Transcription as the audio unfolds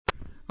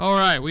All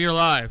right, we are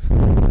live.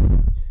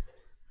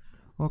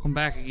 Welcome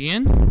back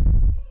again.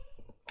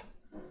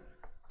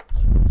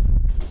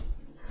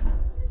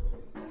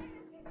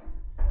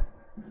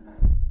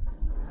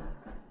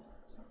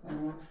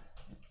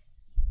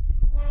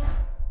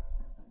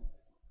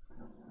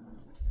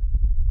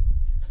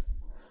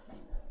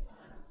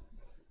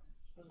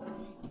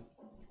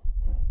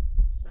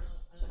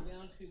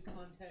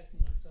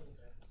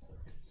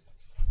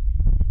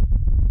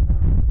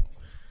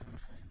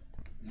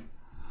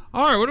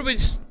 All right, what did we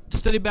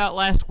study about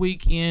last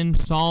week in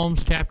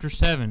Psalms chapter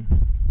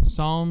 7?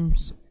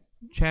 Psalms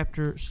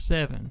chapter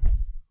 7.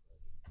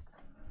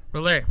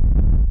 Brother.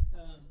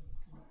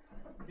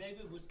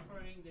 David was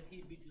praying that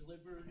he'd be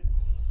delivered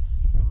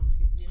from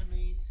his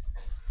enemies,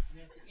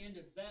 and at the end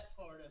of that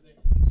part of it,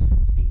 he said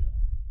Selah,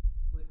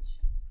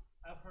 which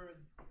I've heard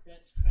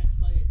that's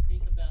translated,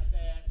 think about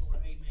that, or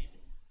amen.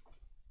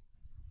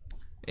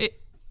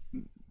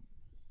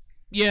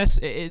 Yes,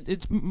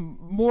 it's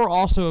more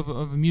also of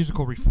a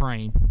musical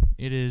refrain.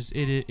 It is.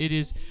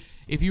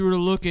 If you were to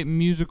look at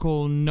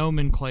musical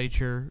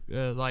nomenclature,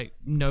 like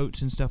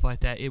notes and stuff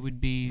like that, it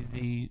would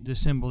be the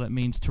symbol that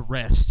means to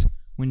rest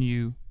when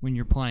you're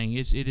playing.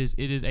 It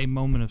is a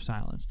moment of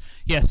silence.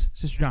 Yes,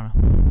 Sister Donna.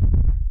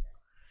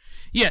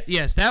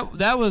 Yes,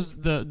 that was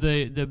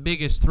the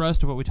biggest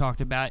thrust of what we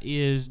talked about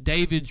is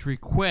David's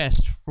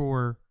request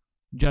for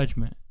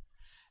judgment.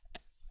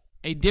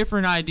 A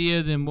different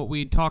idea than what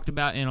we talked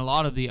about in a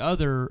lot of the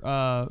other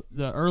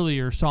the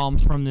earlier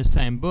psalms from this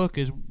same book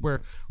is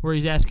where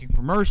he's asking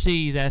for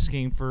mercy, he's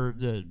asking for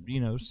the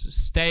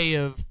stay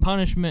of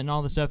punishment and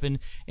all this stuff. And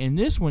in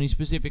this one, he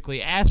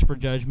specifically asked for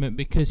judgment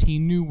because he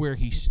knew where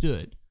he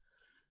stood.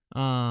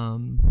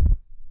 Anybody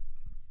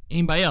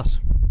else?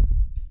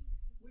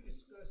 We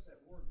discussed that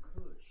word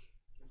Cush.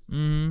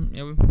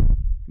 Yeah,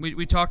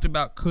 we talked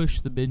about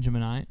Cush the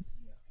Benjaminite,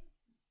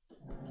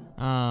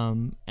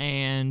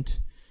 and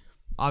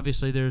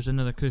obviously, there's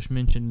another Cush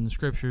mentioned in the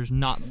scriptures,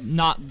 not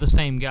the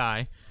same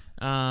guy,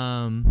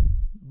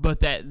 but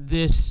that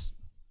this,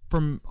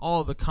 from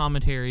all the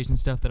commentaries and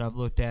stuff that I've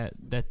looked at,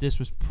 that this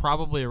was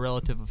probably a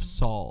relative of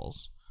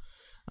Saul's.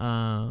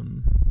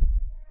 Anything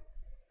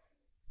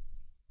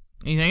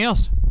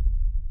else?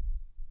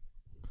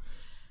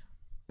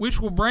 Which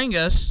will bring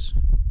us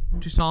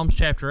to Psalms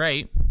chapter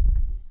 8.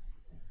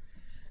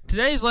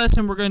 Today's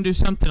lesson, we're going to do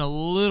something a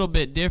little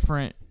bit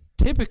different.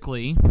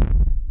 Typically,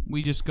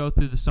 we just go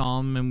through the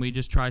psalm and we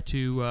just try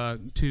to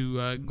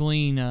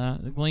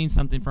glean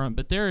something from it.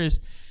 But there's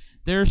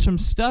some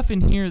stuff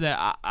in here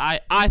that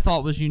I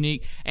thought was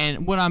unique,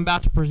 and what I'm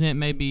about to present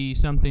may be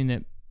something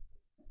that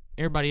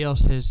everybody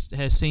else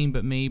has seen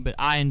but me. But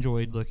I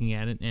enjoyed looking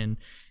at it, and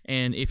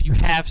if you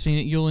have seen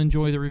it, you'll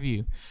enjoy the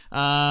review.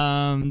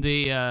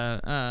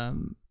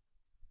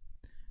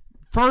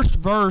 First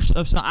verse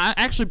of some, I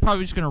actually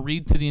probably just going to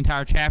read through the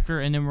entire chapter,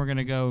 and then we're going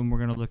to go and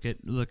we're going to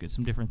look at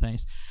some different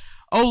things.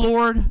 O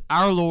Lord,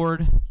 our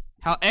Lord,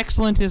 how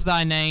excellent is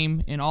thy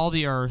name in all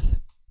the earth,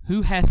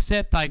 who has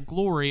set thy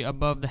glory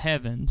above the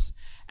heavens.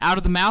 Out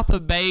of the mouth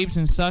of babes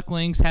and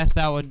sucklings hast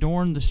thou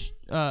adorned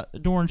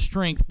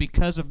strength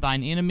because of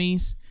thine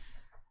enemies,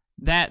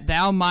 that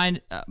thou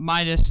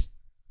mightest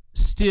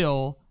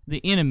still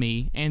the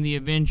enemy and the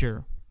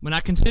avenger. When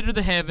I consider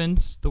the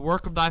heavens, the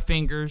work of thy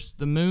fingers,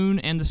 the moon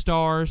and the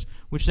stars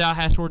which thou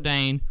hast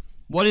ordained,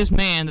 what is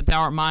man that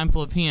thou art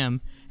mindful of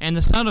him, and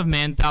the son of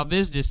man that thou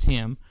visitest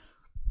him?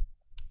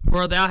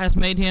 For thou hast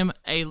made him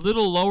a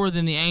little lower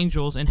than the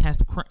angels, and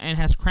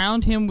hast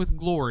crowned him with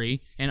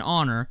glory and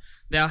honor.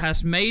 Thou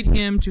hast made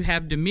him to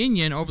have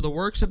dominion over the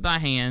works of thy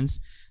hands.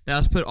 Thou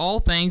hast put all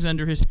things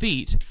under his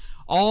feet,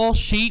 all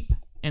sheep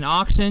and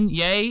oxen,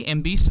 yea,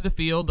 and beasts of the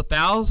field, the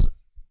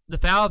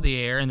fowl of the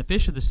air, and the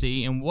fish of the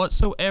sea, and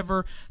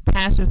whatsoever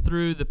passeth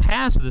through the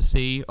paths of the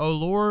sea. O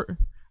Lord,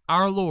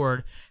 our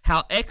Lord,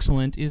 how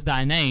excellent is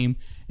thy name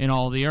in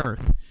all the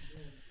earth.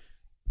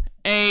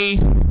 A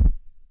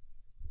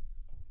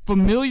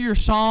familiar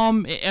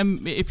psalm.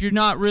 If you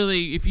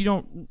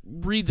don't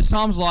read the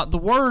Psalms a lot, the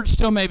words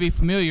still may be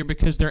familiar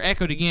because they're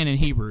echoed again in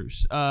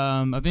Hebrews.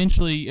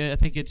 Eventually, I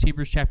think it's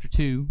Hebrews chapter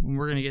 2, and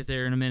we're going to get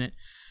there in a minute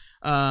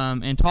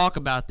and talk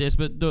about this.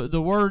 But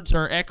the words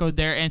are echoed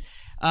there,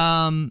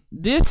 and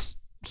this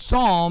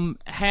psalm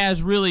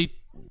has really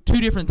two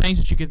different things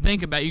that you can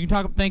think about. You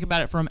can think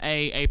about it from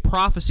a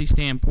prophecy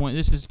standpoint.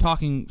 This is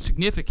talking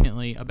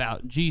significantly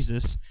about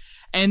Jesus.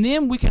 And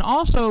then we can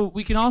also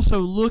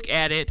look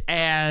at it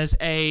as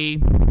a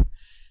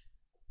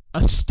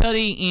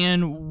study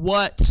in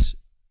what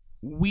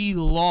we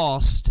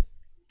lost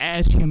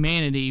as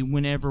humanity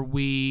whenever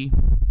we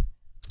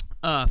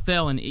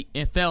fell in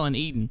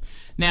Eden.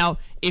 Now,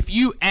 if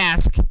you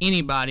ask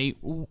anybody,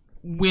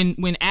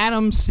 when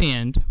Adam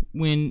sinned,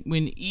 when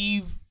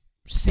Eve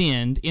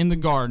sinned in the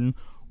garden,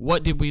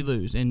 what did we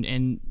lose?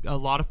 And a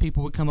lot of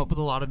people would come up with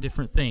a lot of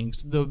different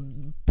things.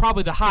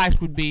 Probably the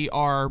highest would be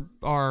our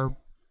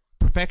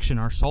perfection,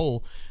 our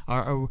soul.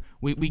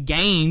 We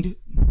gained,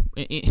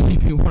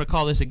 if you want to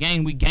call this a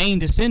gain, we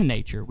gained a sin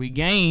nature. We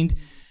gained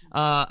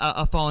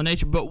a fallen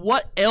nature. But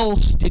what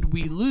else did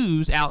we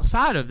lose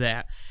outside of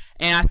that?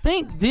 And I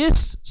think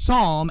this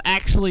psalm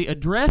actually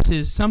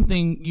addresses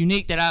something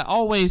unique that I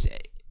always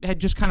had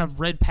just kind of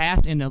read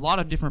past in a lot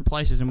of different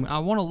places. And I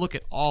want to look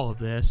at all of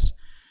this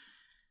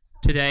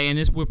today.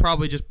 And we'll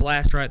probably just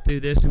blast right through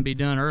this and be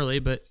done early,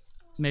 but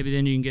maybe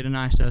then you can get a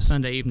nice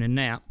Sunday evening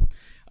nap.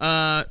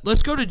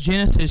 Let's go to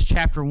Genesis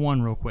chapter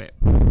 1 real quick.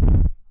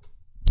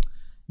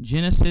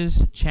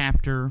 Genesis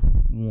chapter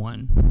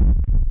 1.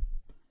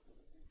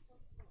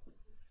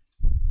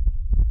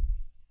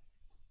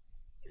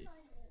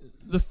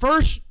 The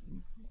first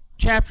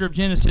chapter of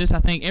Genesis, I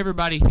think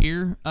everybody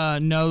here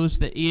knows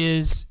that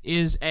is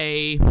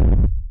a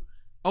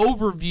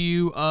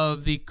overview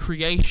of the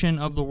creation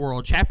of the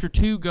world. Chapter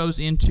 2 goes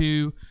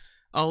into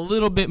a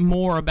little bit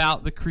more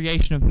about the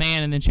creation of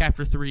man, and then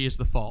chapter 3 is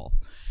the fall.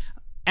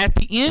 At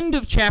the end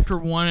of chapter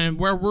 1, and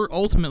where we're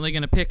ultimately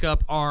going to pick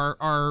up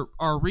our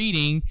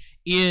reading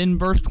in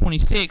verse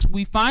 26,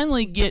 we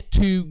finally get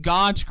to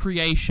God's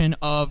creation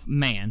of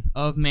man,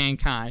 of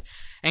mankind.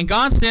 And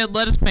God said,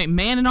 "Let us make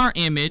man in our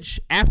image,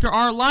 after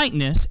our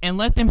likeness, and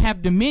let them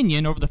have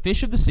dominion over the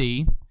fish of the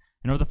sea,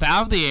 and over the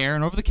fowl of the air,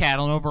 and over the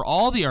cattle, and over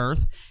all the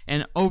earth,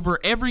 and over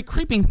every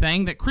creeping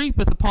thing that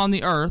creepeth upon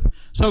the earth."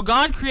 So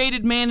God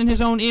created man in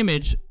his own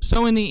image.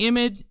 So in the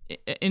image,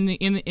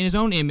 in his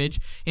own image,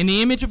 in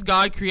the image of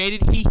God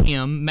created he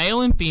him,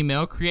 male and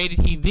female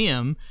created he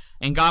them.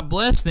 And God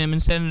blessed them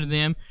and said unto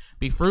them,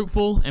 "Be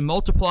fruitful, and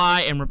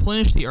multiply, and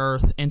replenish the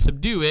earth, and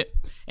subdue it,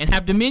 and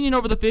have dominion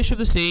over the fish of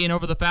the sea, and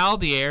over the fowl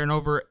of the air, and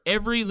over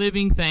every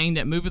living thing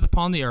that moveth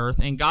upon the earth."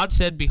 And God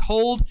said,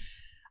 "Behold,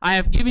 I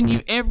have given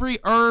you every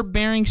herb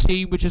bearing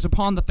seed which is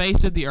upon the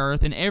face of the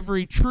earth, and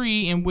every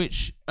tree in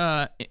which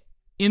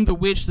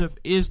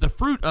is the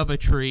fruit of a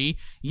tree,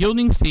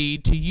 yielding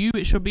seed. To you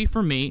it shall be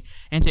for meat,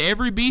 and to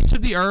every beast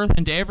of the earth,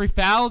 and to every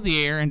fowl of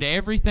the air, and to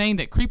everything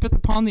that creepeth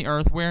upon the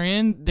earth,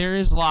 wherein there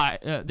is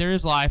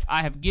life,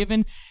 I have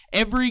given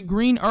every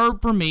green herb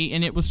for meat."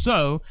 And it was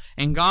so.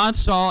 And God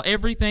saw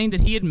everything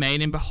that he had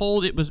made, and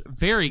behold, it was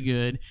very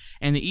good.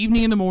 And the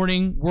evening and the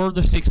morning were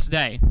the sixth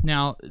day.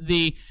 Now,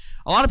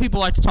 a lot of people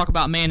like to talk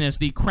about man as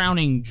the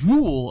crowning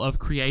jewel of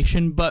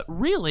creation, but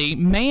really,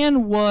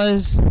 man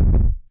was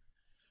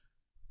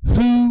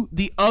who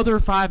the other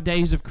 5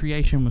 days of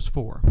creation was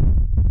for.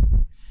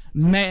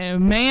 We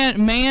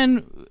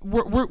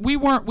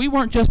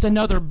weren't just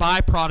another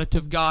byproduct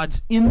of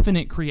God's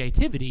infinite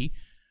creativity.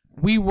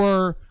 We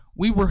were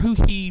who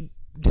he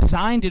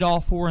designed it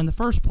all for in the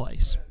first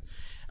place.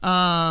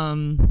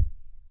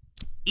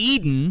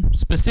 Eden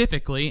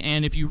specifically,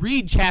 and if you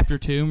read chapter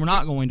 2, and we're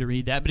not going to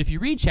read that, but if you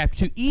read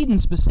chapter 2, Eden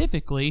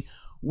specifically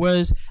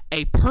was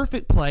a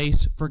perfect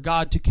place for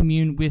God to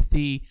commune with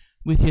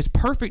his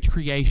perfect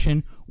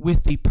creation,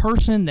 with the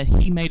person that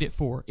he made it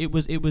for. It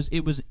was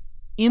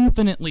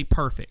infinitely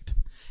perfect.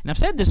 And I've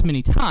said this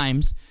many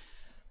times,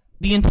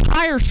 the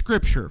entire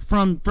scripture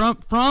from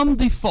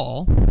the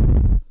fall,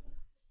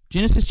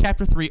 Genesis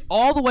chapter 3,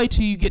 all the way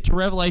till you get to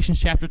Revelation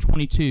chapter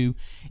 22,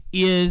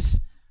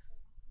 is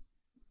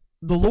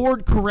the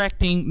Lord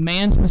correcting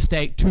man's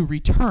mistake to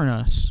return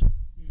us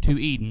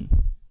to Eden.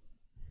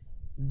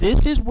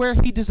 This is where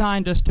he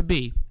designed us to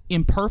be,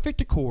 in perfect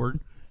accord,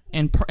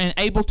 and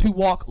able to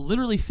walk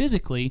literally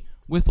physically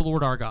with the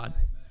Lord our God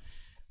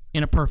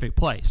in a perfect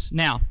place.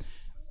 Now,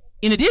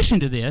 in addition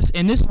to this,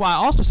 and this is why I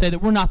also say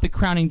that we're not the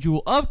crowning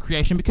jewel of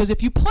creation, because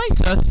if you place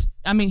us,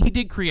 I mean, he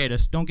did create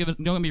us, don't get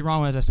me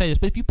wrong as I say this,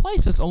 but if you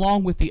place us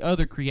along with the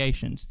other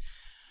creations,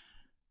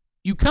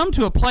 you come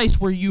to a place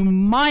where you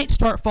might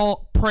start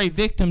prey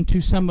victim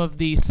to some of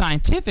the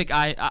scientific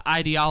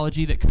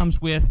ideology that comes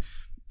with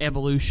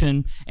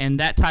evolution and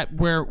that type,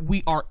 where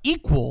we are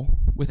equal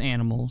with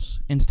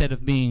animals instead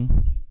of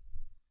being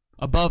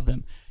above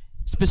them.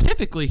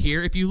 Specifically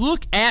here, if you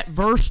look at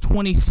verse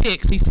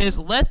 26, he says,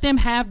 "Let them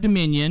have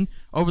dominion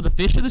over the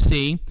fish of the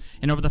sea,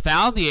 and over the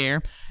fowl of the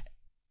air,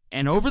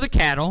 and over the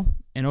cattle,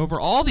 and over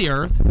all the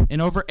earth,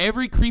 and over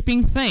every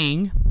creeping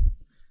thing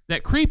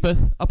that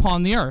creepeth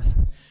upon the earth."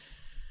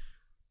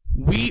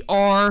 We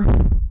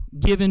are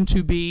given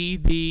to be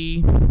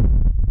the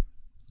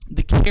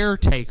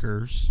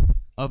caretakers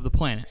of the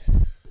planet.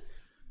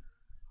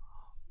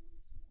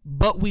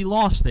 But we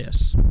lost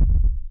this.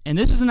 And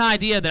this is an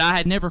idea that I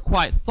had never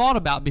quite thought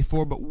about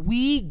before, but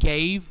we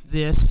gave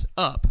this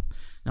up.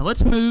 Now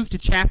let's move to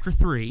chapter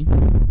 3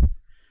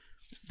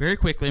 very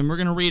quickly, and we're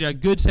going to read a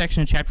good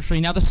section of chapter 3.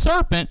 "Now the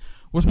serpent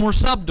was more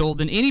subtle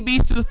than any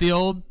beast of the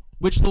field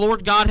which the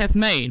Lord God hath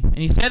made. And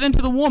he said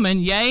unto the woman,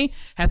 Yea,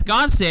 hath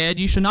God said,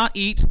 You shall not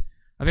eat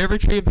of every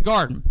tree of the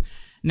garden."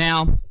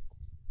 Now,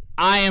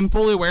 I am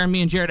fully aware, and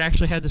me and Jared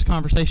actually had this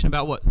conversation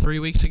about, 3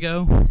 weeks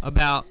ago,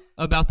 about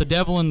the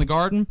devil in the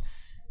garden.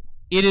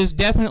 It is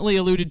definitely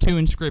alluded to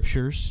in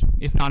scriptures,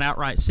 if not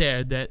outright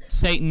said, that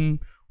Satan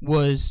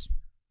was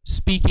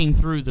speaking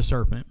through the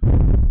serpent.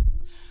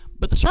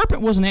 But the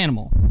serpent was an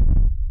animal,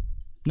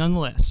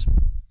 nonetheless.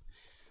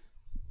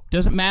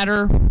 Doesn't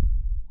matter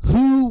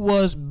who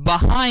was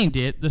behind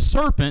it, the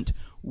serpent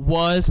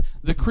was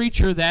the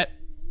creature that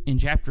in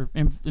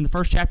the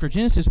first chapter of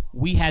Genesis,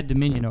 we had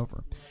dominion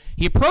over.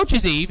 He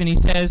approaches Eve and he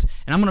says,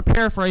 and I'm going to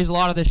paraphrase a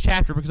lot of this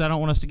chapter because I don't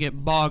want us to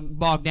get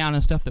bogged down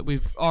in stuff that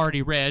we've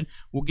already read.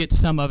 We'll get to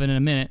some of it in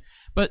a minute.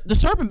 But the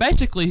serpent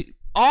basically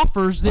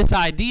offers this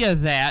idea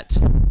that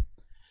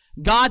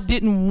God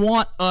didn't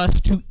want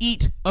us to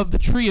eat of the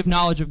tree of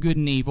knowledge of good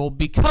and evil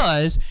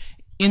because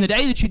in the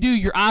day that you do,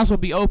 your eyes will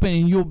be open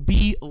and you'll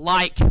be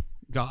like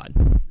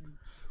God,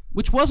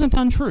 which wasn't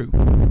untrue.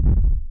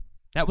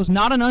 That was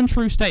not an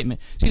untrue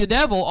statement. See, the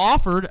devil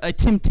offered a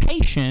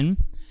temptation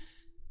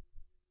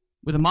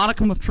with a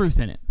modicum of truth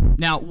in it.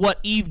 Now, what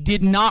Eve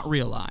did not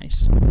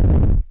realize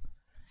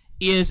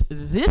is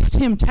this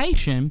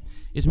temptation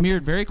is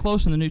mirrored very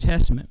close in the New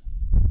Testament.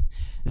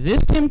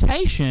 This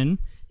temptation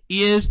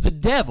is the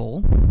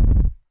devil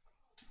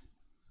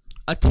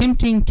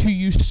attempting to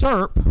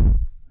usurp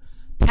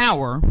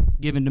power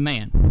given to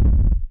man.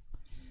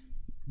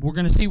 We're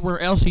going to see where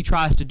else he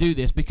tries to do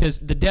this because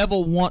the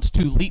devil wants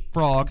to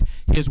leapfrog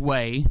his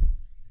way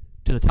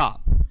to the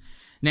top.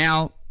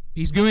 Now,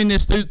 he's doing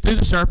this through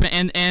the serpent,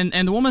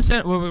 and the woman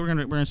said, well, we're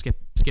gonna skip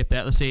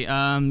that. Let's see.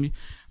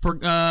 For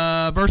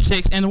verse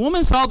 6, and the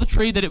woman saw the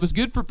tree that it was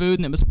good for food,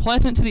 and it was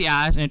pleasant to the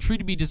eyes, and a tree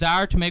to be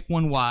desired to make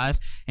one wise.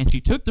 And she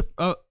took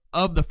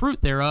of the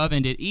fruit thereof,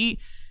 and did eat,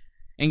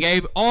 and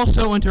gave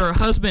also unto her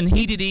husband, and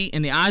he did eat.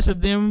 And the eyes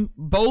of them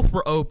both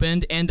were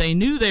opened, and they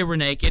knew they were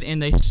naked,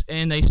 and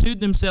they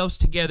sewed themselves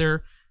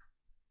together,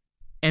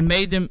 and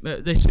made them.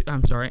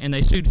 And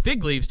they sewed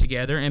fig leaves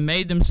together, and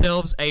made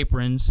themselves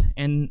aprons.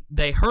 And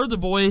they heard the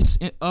voice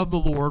of the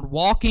Lord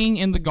walking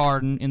in the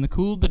garden in the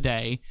cool of the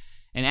day.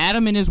 And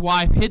Adam and his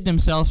wife hid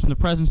themselves from the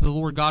presence of the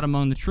Lord God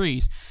among the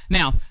trees.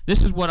 Now,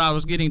 this is what I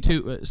was getting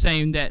to,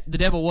 saying that the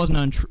devil wasn't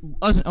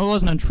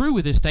untrue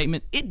with his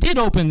statement. It did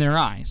open their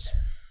eyes.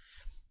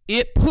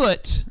 It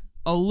put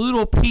a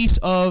little piece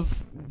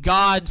of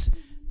God's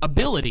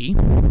ability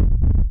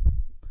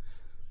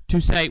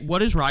to say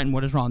what is right and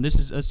what is wrong. This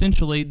is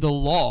essentially the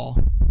law.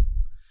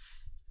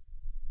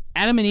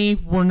 Adam and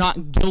Eve were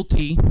not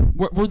guilty.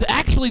 Were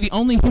actually the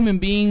only human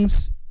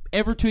beings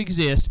ever to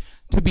exist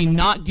to be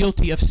not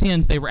guilty of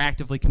sins they were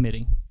actively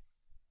committing.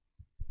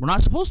 We're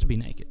not supposed to be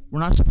naked. We're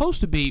not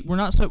supposed to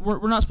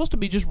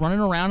be just running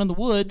around in the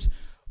woods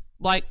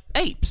like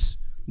apes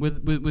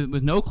with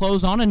no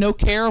clothes on and no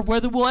care of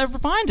whether we'll ever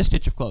find a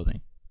stitch of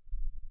clothing.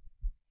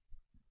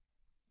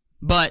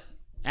 But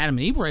Adam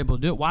and Eve were able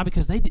to do it. Why?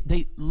 Because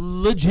they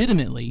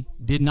legitimately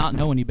did not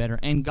know any better,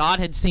 and God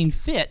had seen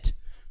fit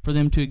for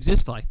them to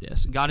exist like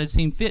this. God had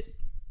seen fit.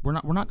 We're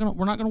not gonna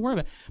worry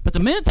about it. But the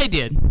minute they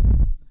did,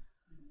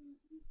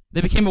 they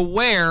became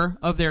aware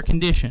of their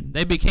condition.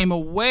 They became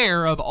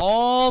aware of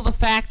all the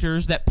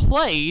factors that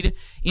played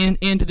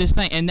into this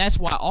thing. And that's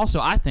why also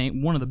I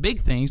think one of the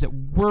big things that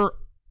we're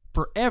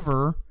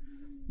forever,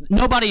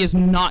 nobody is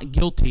not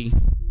guilty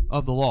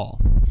of the law.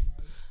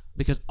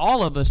 Because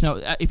all of us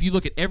know, if you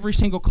look at every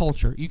single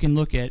culture, you can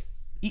look at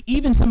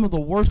even some of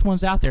the worst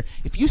ones out there.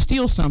 If you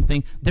steal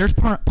something, there's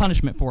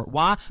punishment for it.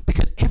 Why?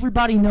 Because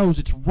everybody knows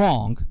it's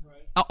wrong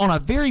on a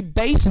very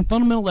base and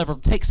fundamental level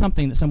to take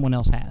something that someone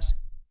else has.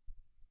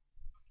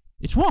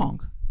 It's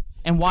wrong.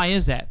 And why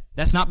is that?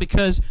 That's not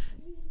because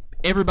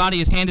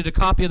everybody is handed a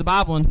copy of the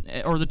Bible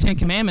or the Ten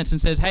Commandments and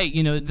says, hey,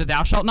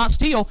 thou shalt not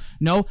steal.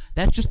 No,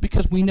 that's just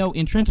because we know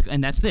intrinsically,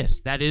 and that's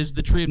this. That is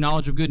the tree of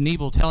knowledge of good and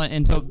evil.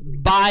 And so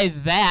by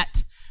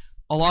that,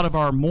 a lot of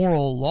our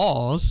moral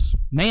laws,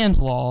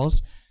 man's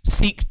laws,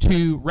 seek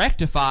to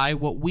rectify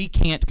what we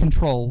can't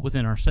control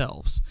within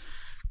ourselves.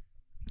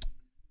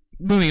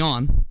 Moving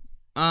on.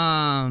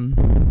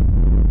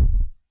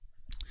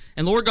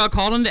 And the Lord God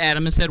called unto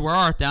Adam and said, where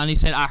art thou? And he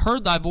said, I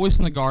heard thy voice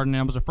in the garden,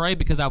 and I was afraid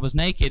because I was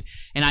naked,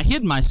 and I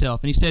hid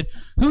myself. And he said,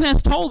 who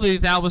has told thee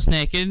thou wast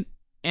naked?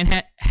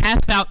 And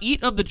hast thou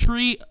eat of the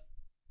tree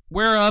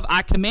whereof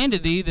I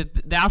commanded thee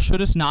that thou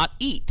shouldest not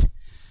eat?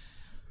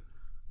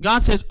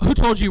 God says, who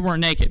told you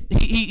weren't naked?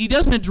 He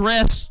doesn't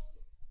address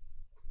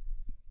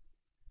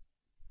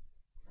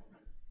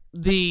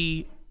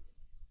the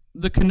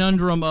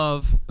conundrum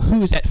of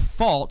who is at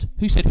fault.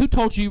 He said, who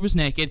told you was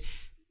naked?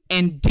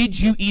 And did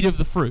you eat of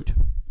the fruit?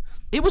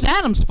 It was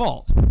Adam's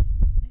fault.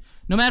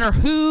 No matter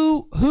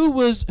who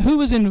was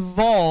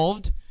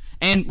involved,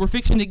 and we're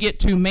fixing to get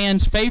to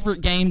man's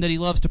favorite game that he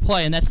loves to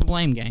play, and that's the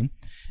blame game.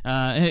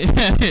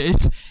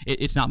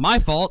 It's not my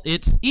fault,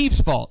 it's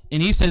Eve's fault.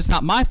 And Eve says it's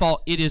not my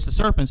fault, it is the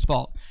serpent's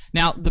fault.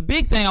 Now, the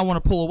big thing I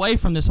want to pull away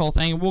from this whole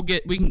thing,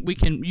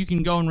 and you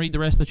can go and read the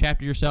rest of the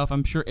chapter yourself.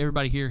 I'm sure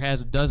everybody here has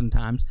a dozen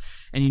times,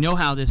 and you know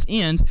how this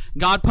ends.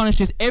 God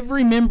punishes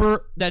every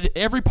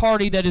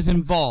party that is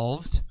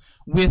involved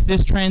with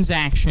this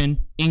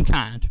transaction in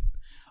kind.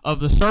 Of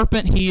the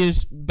serpent, he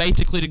is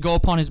basically to go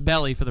upon his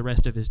belly for the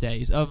rest of his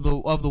days. Of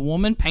the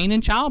woman, pain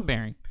and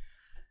childbearing.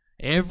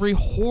 Every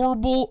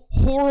horrible,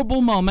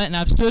 horrible moment, and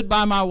I've stood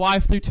by my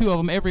wife through two of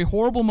them, every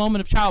horrible moment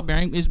of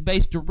childbearing is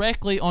based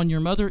directly on your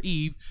mother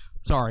Eve.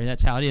 Sorry,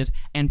 that's how it is.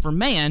 And for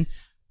man,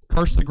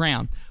 curse the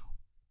ground.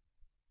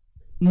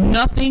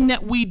 Nothing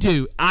that we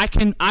do, I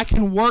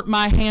can work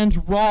my hands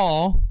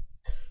raw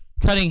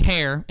cutting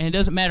hair, and it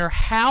doesn't matter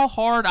how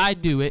hard I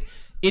do it,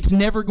 it's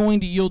never going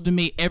to yield to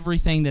me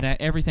everything that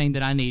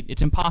I need.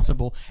 It's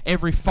impossible.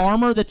 Every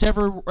farmer that's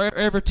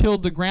ever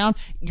tilled the ground,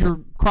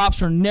 your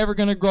crops are never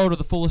going to grow to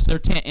the fullest of their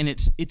intent, and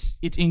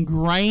it's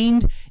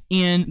ingrained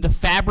in the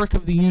fabric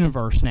of the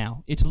universe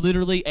now. It's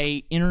literally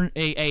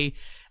a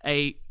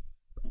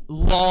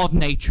law of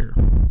nature,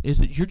 is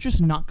that you're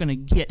just not going to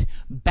get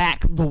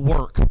back the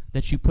work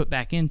that you put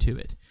back into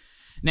it.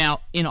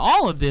 Now, in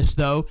all of this,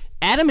 though,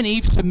 Adam and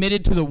Eve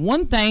submitted to the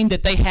one thing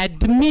that they had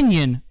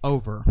dominion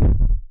over,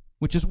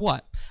 which is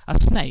what? A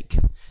snake.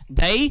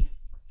 They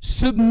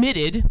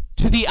submitted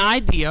to the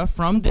idea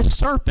from this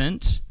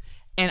serpent,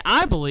 and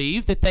I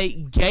believe that they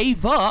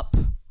gave up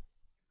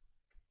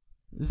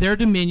their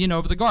dominion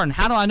over the garden.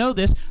 How do I know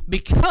this?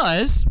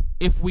 Because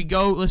if we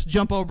go, let's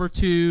jump over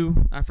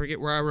to, I forget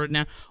where I wrote it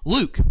now,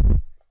 Luke.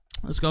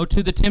 Let's go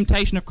to the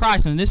temptation of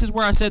Christ. And this is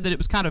where I said that it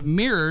was kind of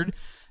mirrored.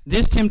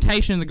 This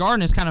temptation in the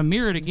garden is kind of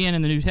mirrored again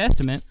in the New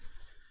Testament.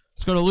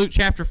 Let's go to Luke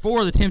chapter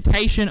 4, the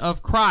temptation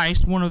of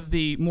Christ, one of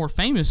the more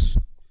famous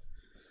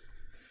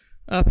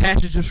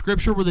passages of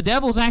Scripture, where the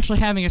devil is actually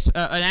having an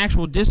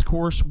actual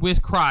discourse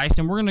with Christ.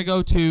 And we're going to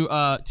go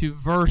to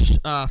verse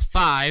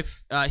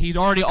 5. He's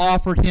already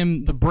offered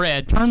him the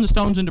bread. Turn the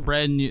stones into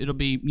bread, and it'll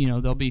be,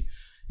 they'll be,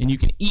 and you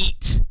can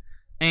eat.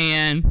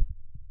 And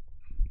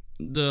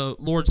the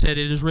Lord said,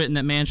 "It is written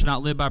that man should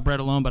not live by bread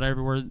alone, but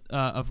every word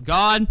of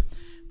God."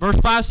 Verse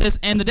 5 says,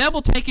 "And the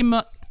devil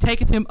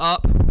taketh him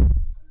up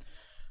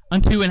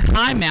unto an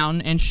high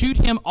mountain, and shewed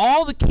him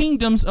all the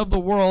kingdoms of the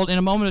world in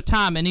a moment of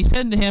time. And he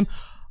said unto him,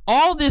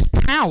 All this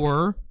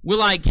power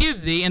will I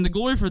give thee, and the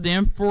glory for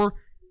them, for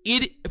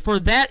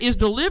that is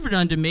delivered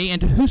unto me,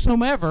 and to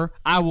whosoever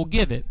I will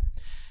give it."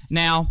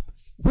 Now,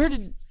 where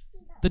did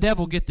the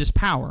devil get this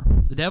power?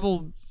 The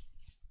devil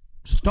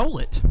stole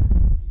it.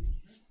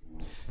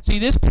 See,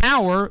 this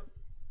power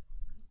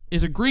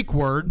is a Greek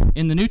word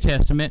in the New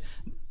Testament,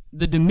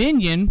 the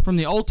dominion from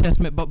the Old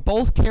Testament, but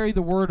both carry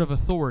the word of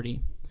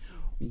authority.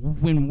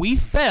 When we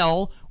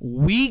fell,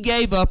 we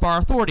gave up our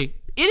authority.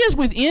 It is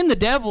within the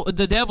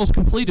devil's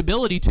complete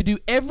ability to do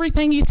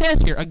everything he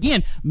says here.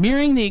 Again,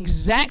 mirroring the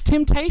exact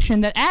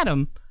temptation that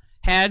Adam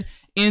had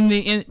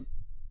in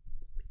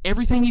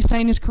everything he's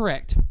saying is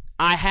correct.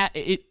 I had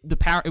the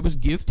power. It was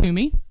give to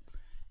me,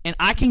 and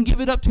I can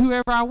give it up to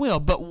whoever I will.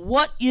 But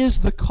what is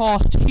the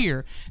cost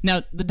here?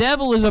 Now, the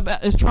devil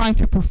is trying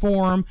to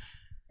perform,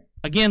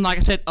 again, like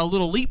I said, a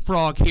little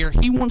leapfrog here.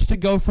 He wants to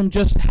go from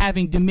just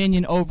having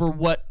dominion over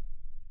what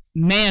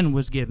man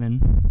was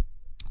given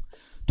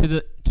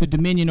to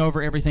dominion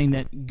over everything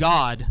that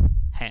God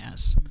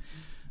has.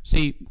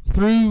 See,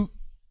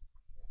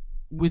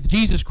 with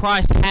Jesus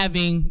Christ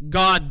having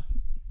God,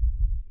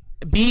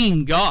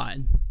 being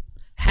God,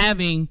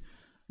 having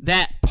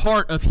that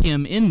part of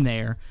him in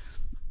there,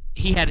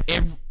 he had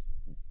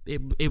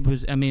it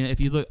was, I mean, if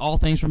you look, all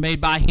things were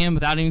made by him.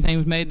 Without anything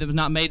was made that was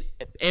not made.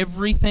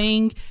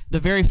 Everything, the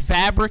very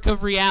fabric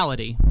of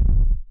reality,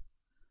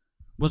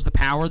 was the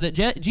power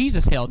that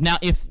Jesus held. Now,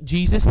 if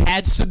Jesus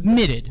had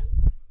submitted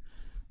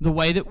the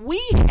way that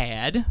we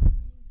had,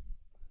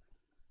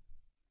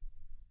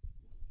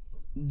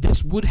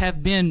 this would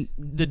have been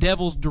the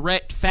devil's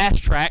direct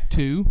fast track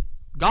to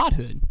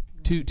godhood,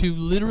 to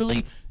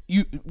literally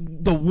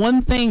the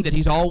one thing that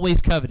he's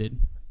always coveted.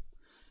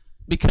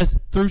 Because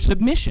through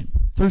submission,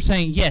 through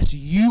saying, yes,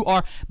 you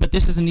are, but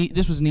this was an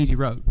easy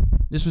road.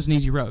 This was an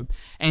easy road.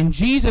 And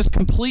Jesus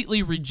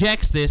completely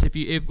rejects this.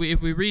 If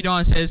we read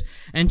on, it says,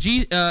 and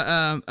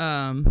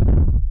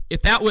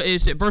if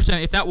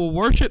that will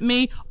worship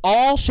me,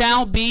 all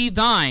shall be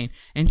thine.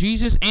 And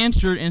Jesus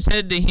answered and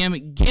said to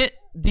him, Get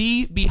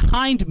thee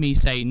behind me,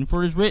 Satan,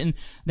 for it is written,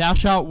 Thou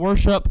shalt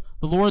worship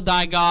the Lord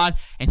thy God,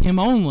 and him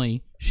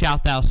only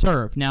shalt thou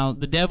serve. Now,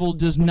 the devil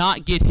does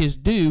not get his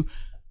due.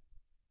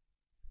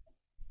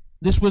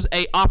 This was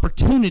an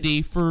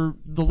opportunity for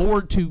the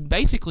Lord to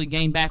basically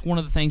gain back one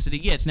of the things that he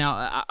gets.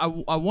 Now,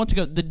 I want to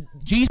go.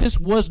 Jesus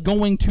was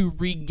going to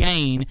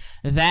regain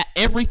that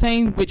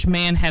everything which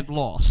man had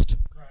lost.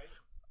 Right.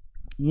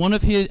 One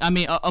of his,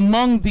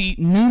 among the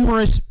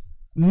numerous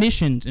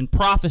missions and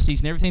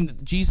prophecies and everything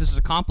that Jesus has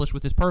accomplished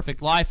with his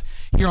perfect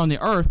life here on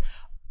the earth,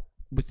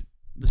 with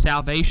the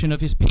salvation of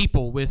his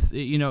people, with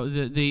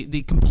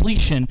the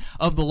completion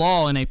of the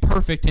law in a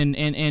perfect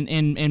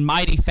and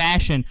mighty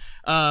fashion,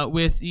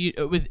 with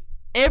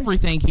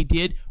everything he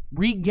did,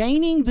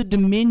 regaining the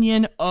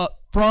dominion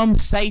from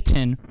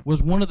Satan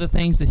was one of the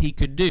things that he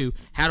could do.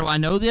 How do I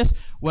know this?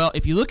 Well,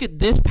 if you look at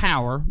this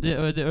power,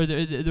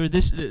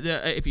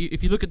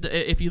 if you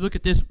look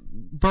at this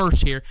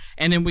verse here,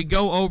 and then we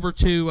go over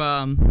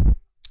to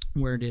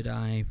where did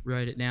I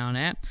write it down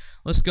at?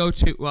 Let's go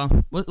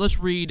to let's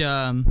read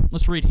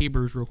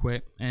Hebrews real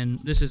quick, and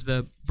this is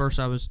the verse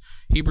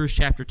Hebrews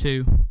chapter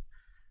 2.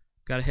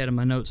 Got ahead of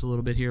my notes a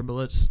little bit here, but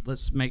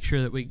let's make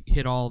sure that we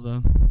hit all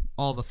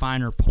the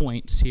finer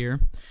points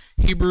here.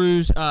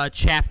 Hebrews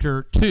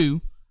chapter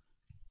 2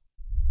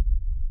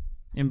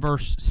 in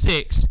verse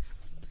 6.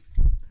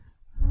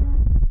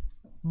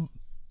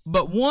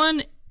 But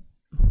one,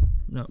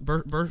 no,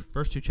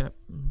 verse 2,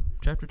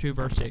 chapter 2,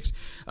 verse 6.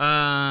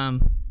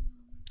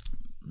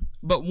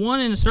 But one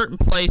in a certain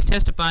place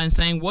testifying,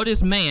 saying, What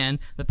is man,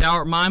 that thou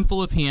art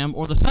mindful of him,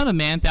 or the son of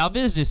man, that thou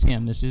visitest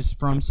him? This is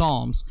from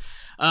Psalms.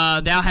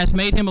 Thou hast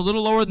made him a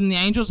little lower than the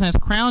angels, and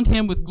hast crowned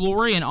him with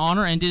glory and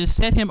honor, and didst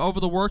set him over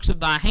the works of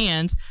thy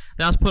hands.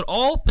 Thou hast put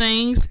all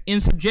things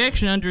in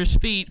subjection under his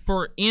feet,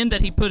 for in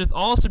that he putteth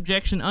all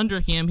subjection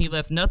under him, he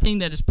left nothing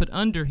that is put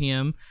under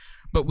him.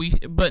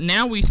 But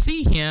now we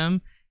see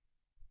him,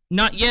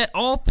 not yet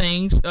all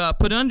things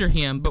put under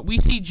him, but we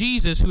see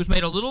Jesus, who was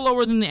made a little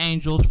lower than the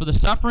angels for the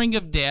suffering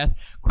of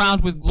death,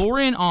 crowned with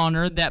glory and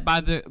honor, that by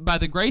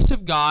the grace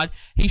of God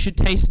he should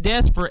taste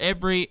death for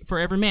every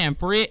man.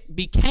 For it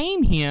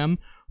became him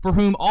for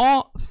whom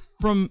are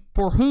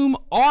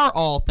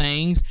all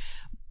things,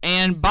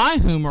 and by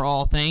whom are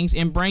all things,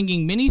 in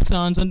bringing many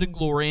sons unto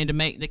glory, and to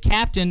make the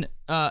captain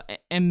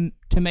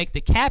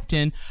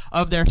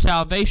of their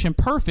salvation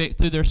perfect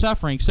through their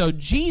suffering. So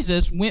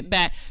Jesus went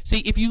back. See,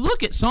 if you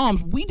look at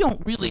Psalms, we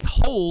don't really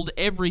hold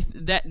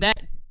that.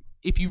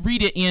 If you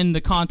read it in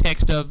the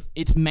context of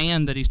it's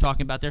man that he's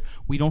talking about there,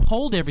 we don't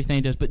hold everything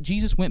it does. But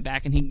Jesus went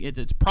back, and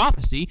it's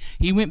prophecy.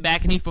 He went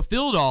back and he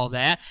fulfilled all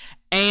that.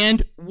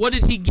 And what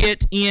did he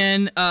get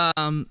in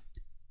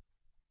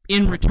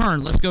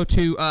return? Let's go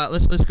to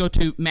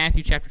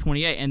Matthew chapter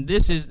 28, and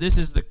this is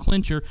the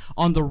clincher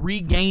on the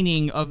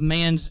regaining of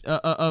man's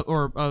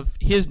or of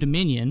his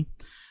dominion.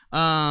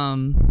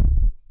 Matthew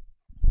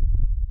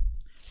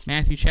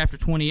chapter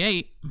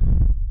 28.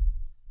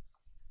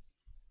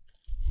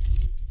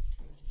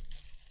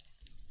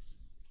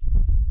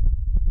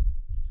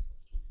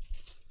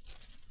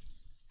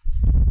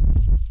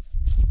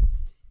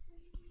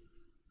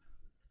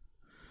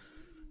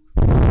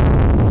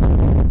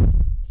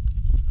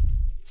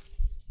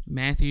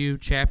 Matthew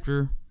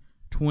chapter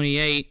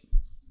 28,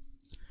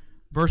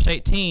 verse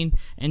 18,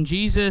 And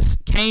Jesus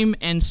came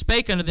and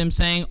spake unto them,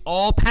 saying,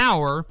 All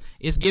power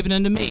is given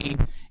unto me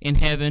in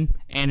heaven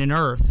and in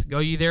earth. Go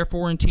ye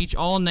therefore and teach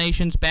all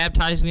nations,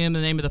 baptizing them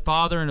in the name of the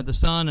Father, and of the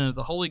Son, and of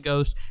the Holy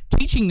Ghost,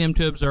 teaching them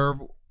to observe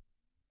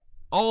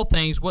all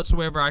things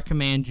whatsoever I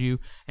command you.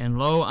 And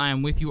lo, I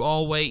am with you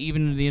always,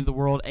 even to the end of the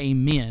world.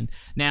 Amen.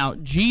 Now,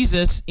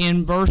 Jesus,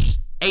 in verse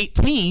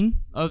 18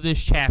 of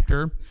this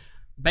chapter,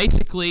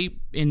 basically,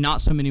 in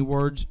not so many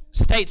words,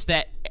 states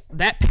that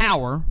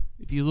power,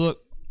 if you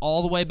look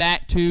all the way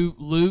back to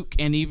Luke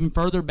and even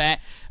further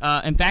back,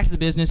 in fact, the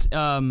business,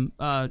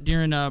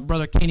 during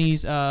Brother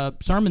Kenny's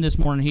sermon this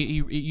morning,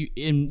 he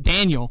in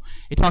Daniel,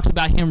 it talks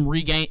about him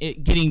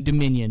getting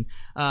dominion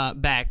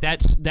back.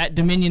 That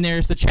dominion there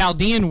is the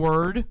Chaldean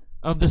word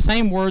of the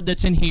same word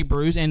that's in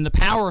Hebrews, and the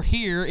power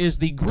here is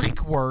the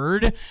Greek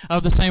word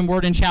of the same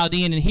word in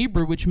Chaldean and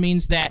Hebrew, which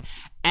means that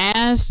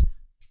as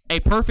a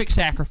perfect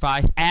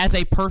sacrifice, as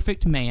a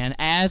perfect man,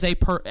 as a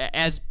perfect,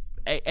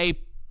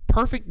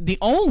 the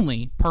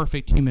only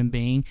perfect human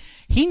being,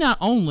 he not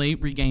only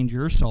regained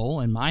your soul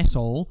and my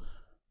soul,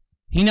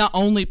 he not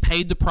only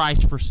paid the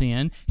price for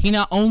sin, he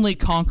not only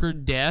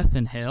conquered death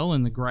and hell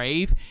and the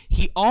grave,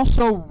 he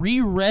also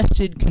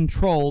re-wrested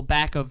control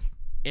back of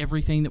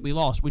everything that we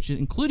lost, which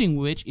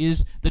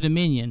is the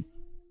dominion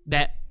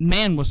that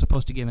man was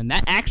supposed to give him.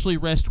 That actually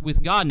rests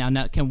with God now.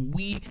 Now, can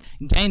we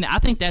gain that? I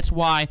think that's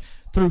why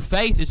through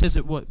faith it says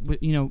that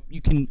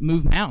you can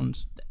move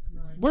mountains.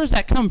 Right. Where does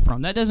that come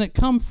from? That doesn't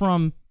come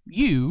from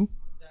you.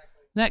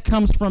 Exactly. That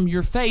comes from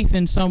your faith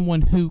in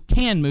someone who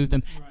can move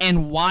them. Right.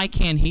 And why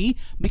can he?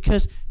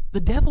 Because the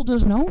devil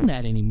doesn't own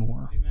that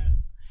anymore.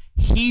 Amen.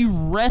 He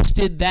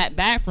wrested that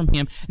back from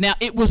him. Now,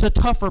 it was a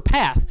tougher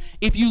path.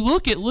 If you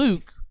look at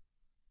Luke,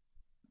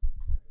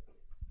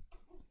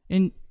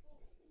 and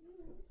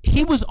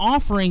he was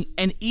offering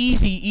an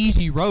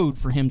easy road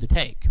for him to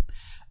take.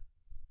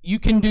 You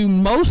can do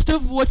most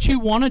of what you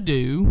want to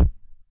do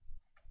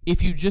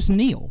if you just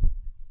kneel.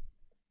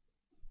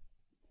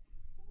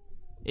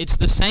 It's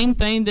the same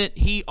thing that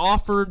he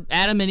offered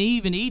Adam and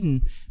Eve in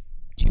Eden.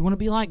 Do you want to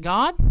be like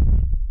God?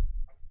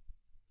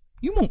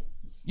 You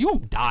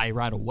won't die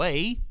right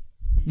away.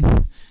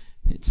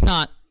 It's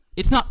not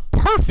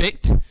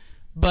perfect,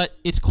 but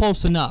it's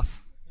close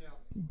enough. Yeah.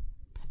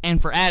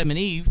 And for Adam and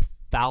Eve,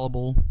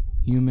 fallible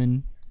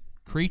human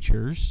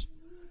creatures,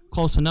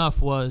 close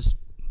enough was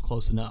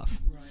close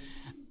enough. Right.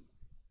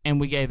 And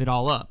we gave it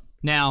all up.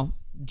 Now,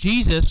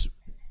 Jesus,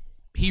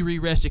 he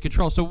re-wrested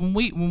control. So when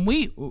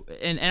we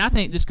and I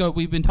think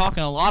we've been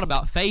talking a lot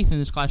about faith in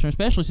this classroom,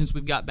 especially since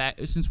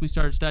we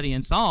started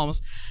studying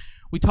Psalms.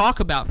 We talk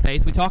about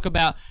faith. We talk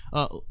about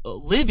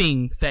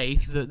living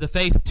faith, the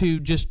faith to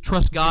just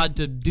trust God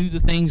to do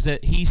the things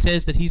that he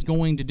says that he's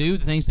going to do,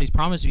 the things that he's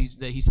promised,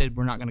 that he said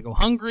we're not going to go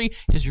hungry.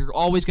 He says you're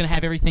always going to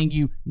have everything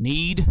you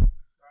need.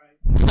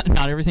 Right.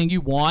 Not everything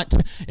you want,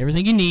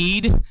 everything you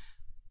need.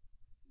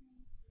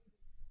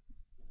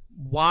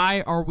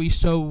 Why are we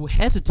so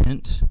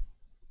hesitant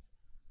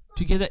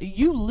to give that.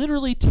 You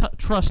literally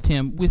trust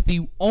Him with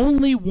the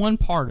only one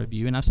part of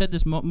you, and I've said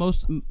this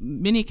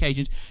many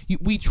occasions.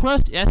 We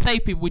trust, I say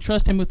people, we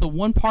trust Him with the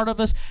one part of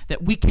us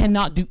that we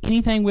cannot do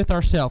anything with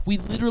ourselves. We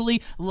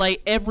literally lay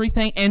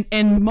everything,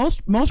 and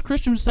most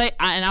Christians say,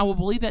 and I will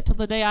believe that till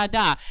the day I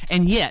die,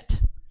 and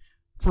yet,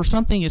 for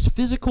something as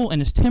physical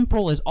and as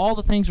temporal as all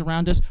the things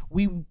around us,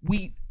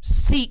 we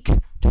seek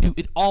to do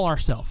it all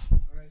ourselves.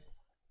 Right.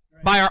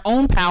 By our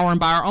own power and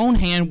by our own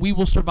hand, we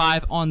will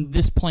survive on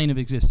this plane of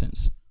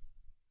existence.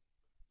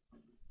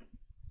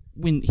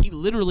 When He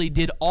literally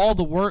did all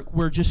the work,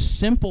 where just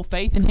simple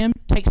faith in Him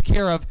takes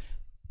care of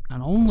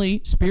not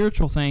only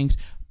spiritual things,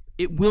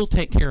 it will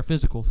take care of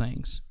physical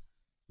things.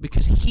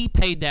 Because He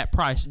paid that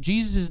price.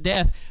 Jesus'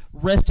 death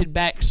wrested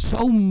back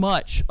so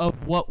much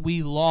of what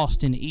we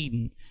lost in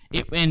Eden.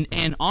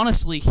 And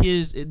honestly,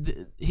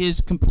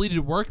 his completed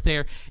work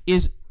there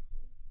is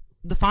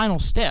the final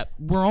step.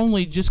 We're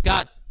only just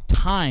got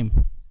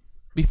time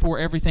before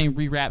everything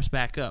rewraps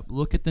back up.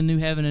 Look at the new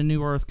heaven and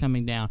new earth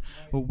coming down.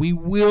 Well, we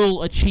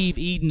will achieve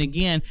Eden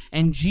again,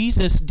 and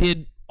Jesus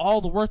did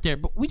all the work there.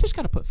 But we just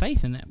got to put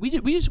faith in that. We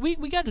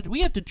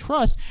have to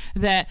trust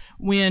that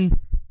when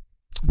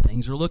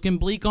things are looking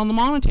bleak on the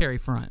monetary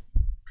front,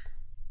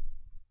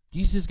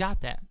 Jesus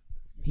got that.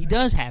 He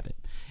does have it.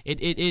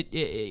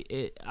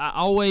 I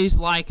always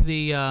like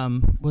the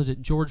was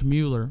it George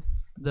Mueller,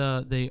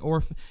 and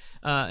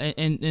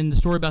the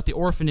story about the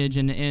orphanage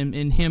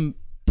and him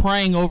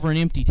praying over an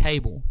empty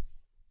table.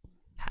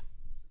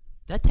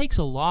 That takes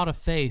a lot of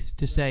faith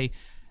to say,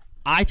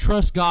 I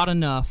trust God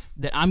enough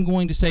that I'm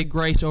going to say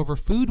grace over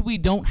food we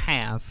don't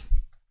have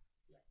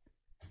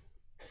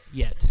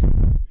yet,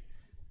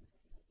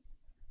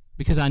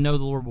 because I know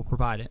the Lord will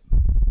provide it.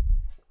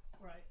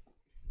 Right.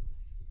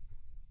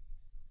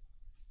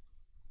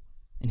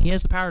 And He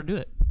has the power to do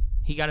it.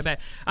 He got it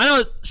back. I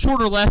know a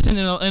shorter lesson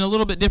and a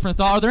little bit different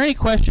thought. Are there any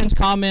questions,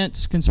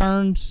 comments,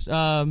 concerns,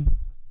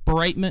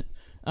 beratement?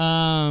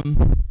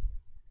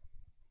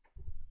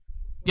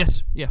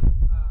 Yes, yeah.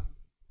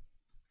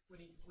 When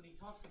he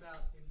talks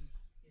about in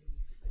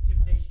the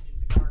temptation in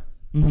the garden,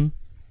 Mm-hmm.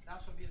 thou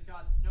shalt be as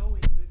gods,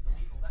 knowing good from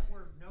evil. That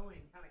word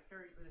knowing kind of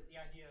carries with it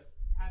the idea of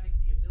having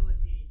the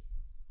ability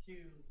to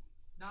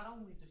not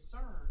only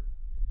discern,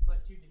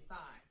 but to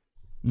decide.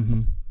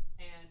 Mm-hmm.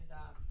 And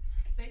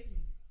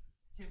Satan's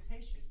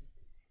temptation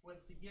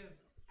was to give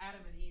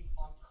Adam and Eve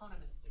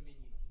autonomous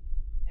dominion.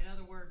 In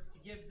other words, to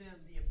give them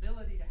the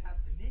ability to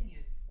have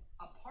dominion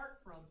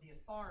apart from the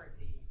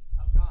authority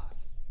of God.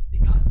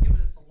 See, God's given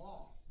us a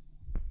law.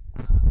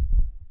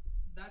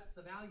 That's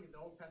the value of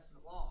the Old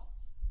Testament law.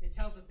 It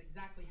tells us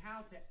exactly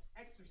how to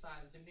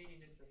exercise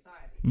dominion in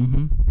society.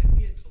 Mm-hmm. And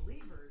we as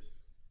believers,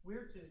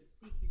 we're to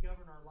seek to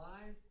govern our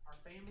lives, our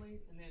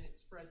families, and then it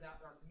spreads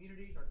out to our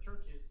communities, our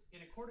churches,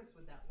 in accordance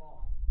with that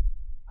law.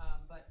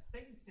 But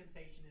Satan's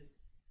temptation is,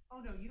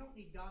 oh no, you don't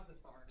need God's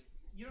authority.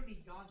 You don't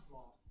need God's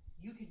law.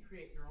 You can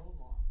create your own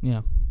law.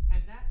 Yeah.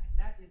 And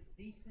that is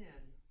the sin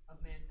of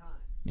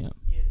mankind. Yeah.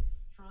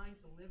 Is trying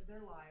to live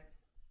their life,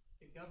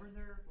 to govern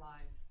their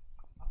life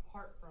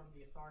apart from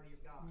the authority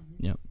of God.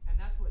 Yep. And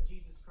that's what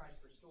Jesus Christ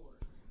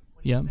restores.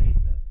 When Yep. He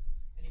saves us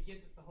and He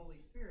gives us the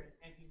Holy Spirit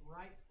and He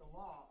writes the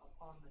law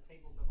upon the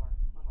tables of our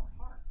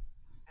heart.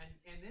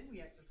 And then we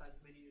exercise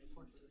dominion in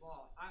accordance with His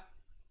law.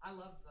 I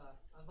love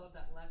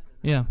that lesson.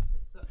 Yeah.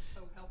 It's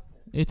so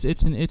helpful. It's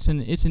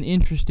an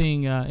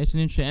interesting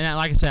and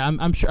like I said,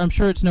 I'm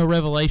sure it's no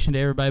revelation to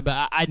everybody,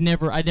 but I'd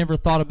never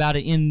thought about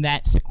it in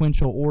that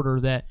sequential order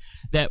that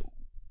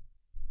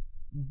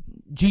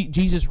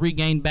Jesus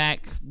regained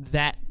back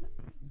that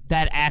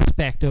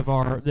aspect of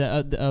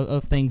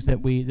of things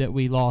that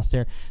we lost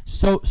there.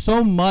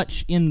 So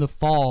much in the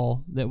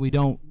fall that we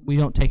don't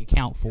take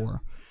account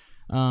for.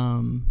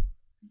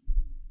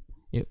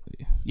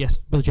 Yes,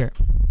 Brother Jarrett.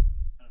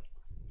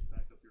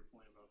 Back up your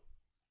point about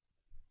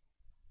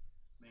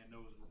man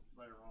knows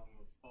right or wrong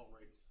with fault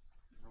rates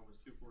in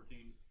Romans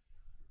 2:14.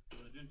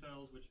 For the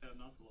Gentiles which have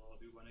not the law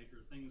do by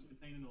nature things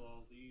contained in the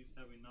law, these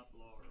having not the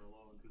law are a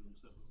law unto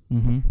themselves.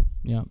 Mm-hmm.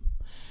 Yeah.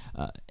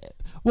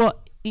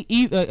 Well,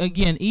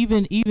 again,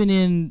 even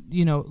in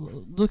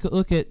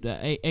look at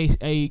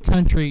a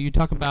country. You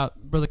talk about,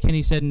 Brother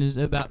Kenny said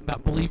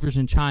about believers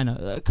in China,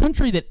 a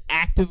country that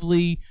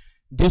actively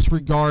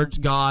disregards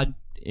God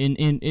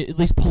in at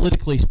least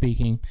politically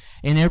speaking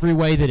in every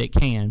way that it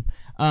can.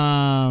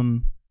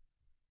 I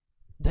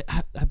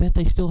bet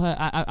they still have.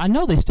 I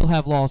know they still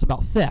have laws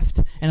about theft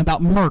and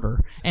about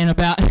murder and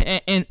about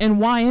and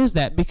why is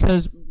that?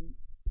 Because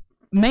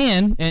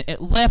man,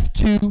 left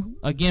to,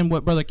 again,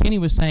 what Brother Kenny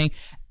was saying,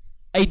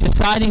 a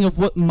deciding of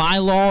what my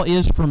law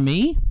is for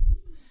me,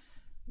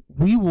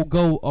 we will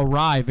go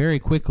awry very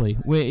quickly.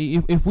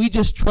 If we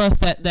just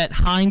trust that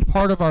hind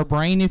part of our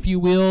brain, if you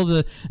will,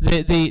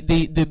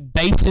 the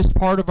basest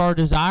part of our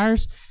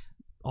desires,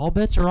 all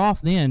bets are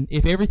off then.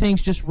 If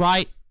everything's just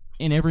right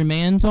in every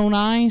man's own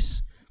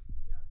eyes.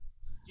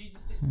 Yeah.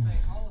 Jesus didn't say,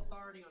 all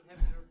authority on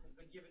heaven and earth has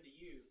been given to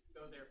you,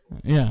 go therefore.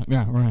 Yeah,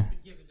 right. It's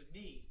been given to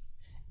me.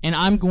 And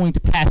I'm going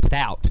to pass it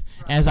out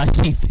as I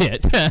see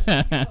fit.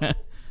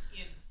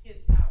 In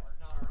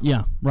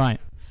Yeah, right.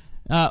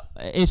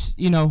 It's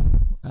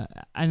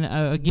and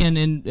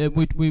again,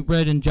 we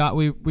read in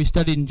we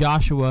studied in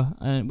Joshua,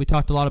 and we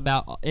talked a lot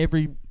about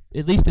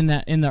at least in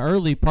the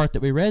early part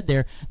that we read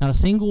there. Not a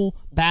single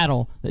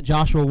battle that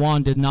Joshua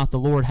won did not the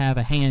Lord have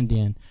a hand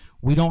in.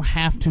 We don't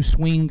have to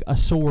swing a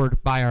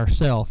sword by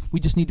ourselves. We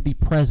just need to be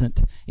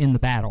present in the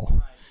battle.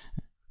 Right.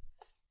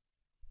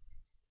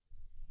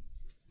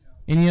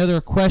 Any other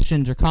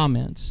questions or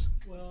comments?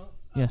 Well,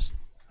 Yes.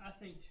 I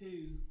think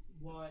too,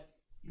 what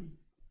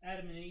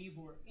Adam and Eve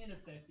were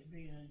ineffective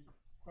in,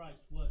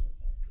 Christ was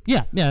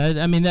effective.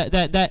 Yeah. I mean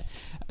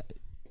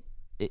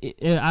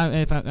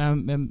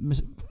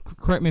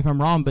correct me if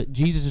I'm wrong, but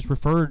Jesus is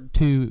referred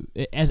to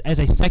as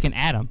a second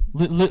Adam,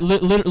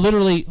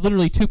 literally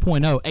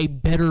 2.0, a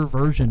better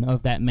version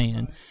of that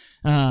man.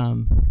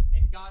 And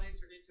God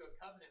entered into a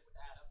covenant with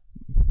Adam,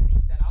 and he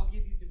said, I'll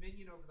give you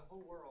dominion over the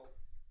whole world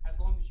as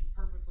long as you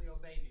perfectly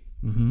obey me.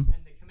 Mm-hmm.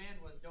 And the command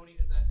was, don't eat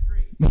of that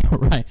tree.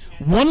 Right.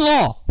 And One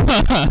law.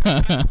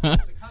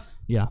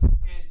 Yeah.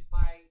 And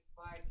by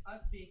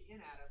us being in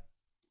Adam,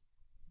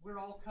 we're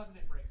all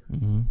covenant breakers.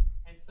 Mm-hmm.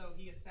 And so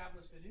he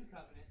established a new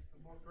covenant,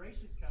 a more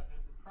gracious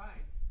covenant with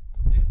Christ,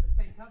 and it was the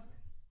same covenant.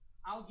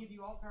 I'll give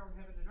you all power in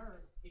heaven and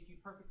earth if you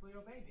perfectly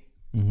obey me.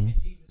 Mm-hmm.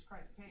 And Jesus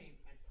Christ came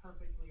and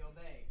perfectly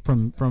obeyed.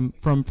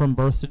 From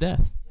birth to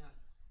death.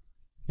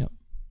 Yeah. Yep.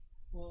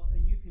 Well,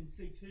 and you can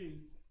see too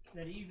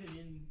that even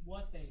in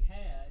what they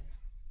had,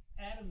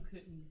 Adam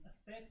couldn't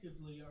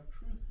effectively or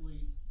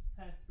truthfully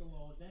pass the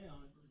law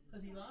down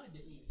because he lied to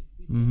Eve.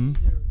 He said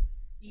either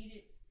eat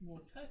it or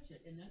touch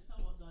it, and that's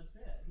not what God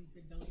said. He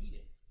said don't eat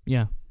it.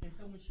 Yeah. And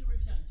so when she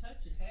reached out and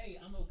touched it, hey,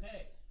 I'm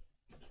okay.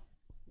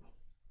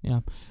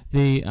 Yeah.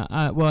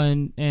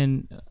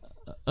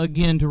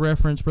 Again, to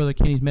reference Brother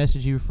Kenny's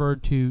message, he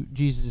referred to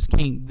Jesus as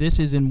King. This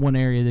is in one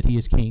area that he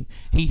is King.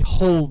 He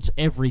holds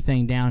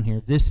everything down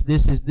here. This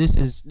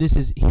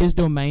is his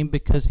domain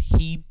because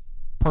he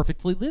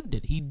perfectly lived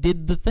it. He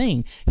did the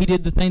thing. He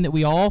did the thing that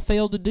we all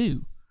failed to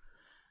do.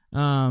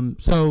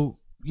 So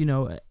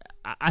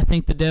I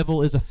think the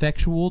devil is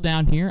effectual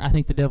down here. I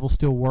think the devil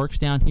still works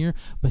down here,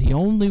 but he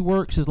only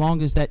works as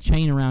long as that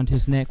chain around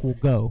his neck will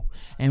go.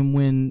 And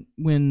when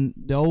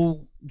the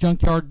old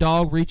junkyard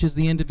dog reaches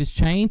the end of his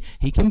chain,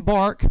 he can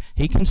bark,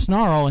 he can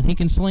snarl, and he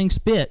can sling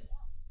spit,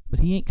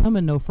 but he ain't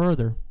coming no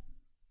further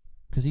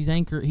because he's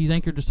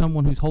anchored to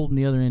someone who's holding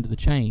the other end of the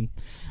chain.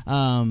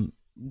 I'm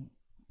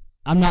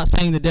not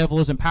saying the devil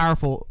isn't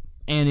powerful.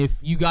 And if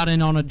you got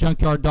in on a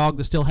junkyard dog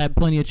that still had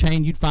plenty of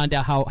chain, you'd find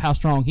out how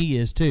strong he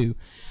is too.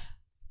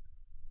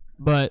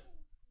 But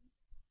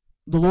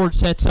the Lord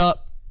sets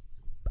up,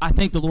 I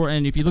think the Lord,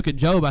 and if you look at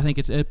Job, I think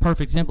it's a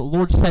perfect example. The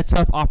Lord sets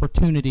up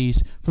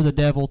opportunities for the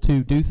devil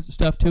to do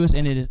stuff to us,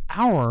 and it is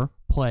our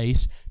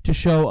place to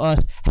show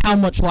us how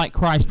much like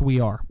Christ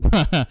we are.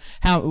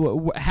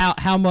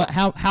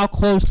 how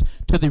close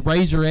to the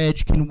razor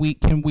edge can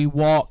we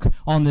walk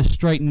on this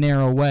straight and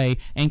narrow way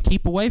and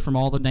keep away from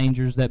all the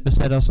dangers that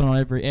beset us on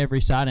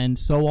every side. And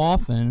so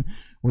often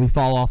we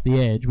fall off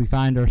the edge. We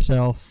find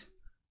ourselves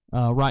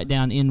right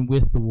down in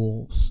with the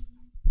wolves.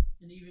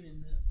 And even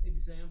in the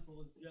example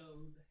of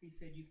Job, he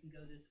said you can go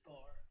this far,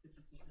 but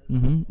you can't go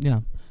this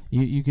far.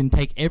 Yeah, you can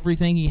take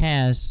everything he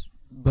has,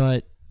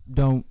 but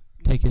don't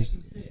take his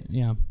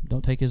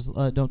don't take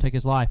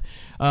his life.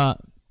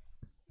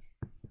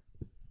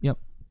 Yep.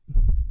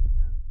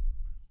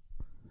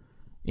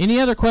 Any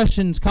other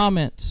questions,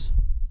 comments?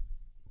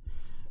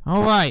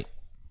 All right.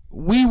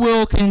 We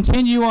will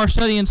continue our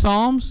study in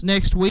Psalms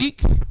next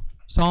week.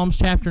 Psalms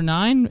chapter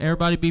 9.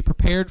 Everybody be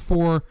prepared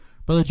for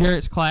Brother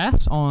Jarrett's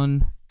class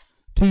on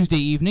Tuesday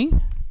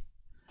evening.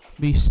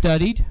 Be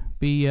studied.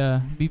 Be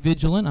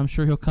vigilant. I'm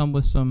sure he'll come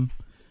with some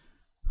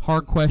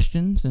hard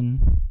questions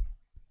and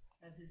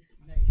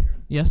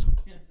yes,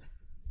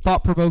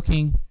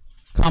 thought-provoking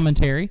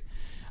commentary.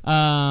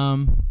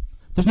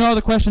 If there's no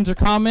other questions or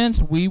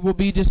comments, we will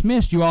be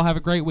dismissed. You all have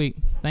a great week.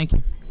 Thank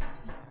you.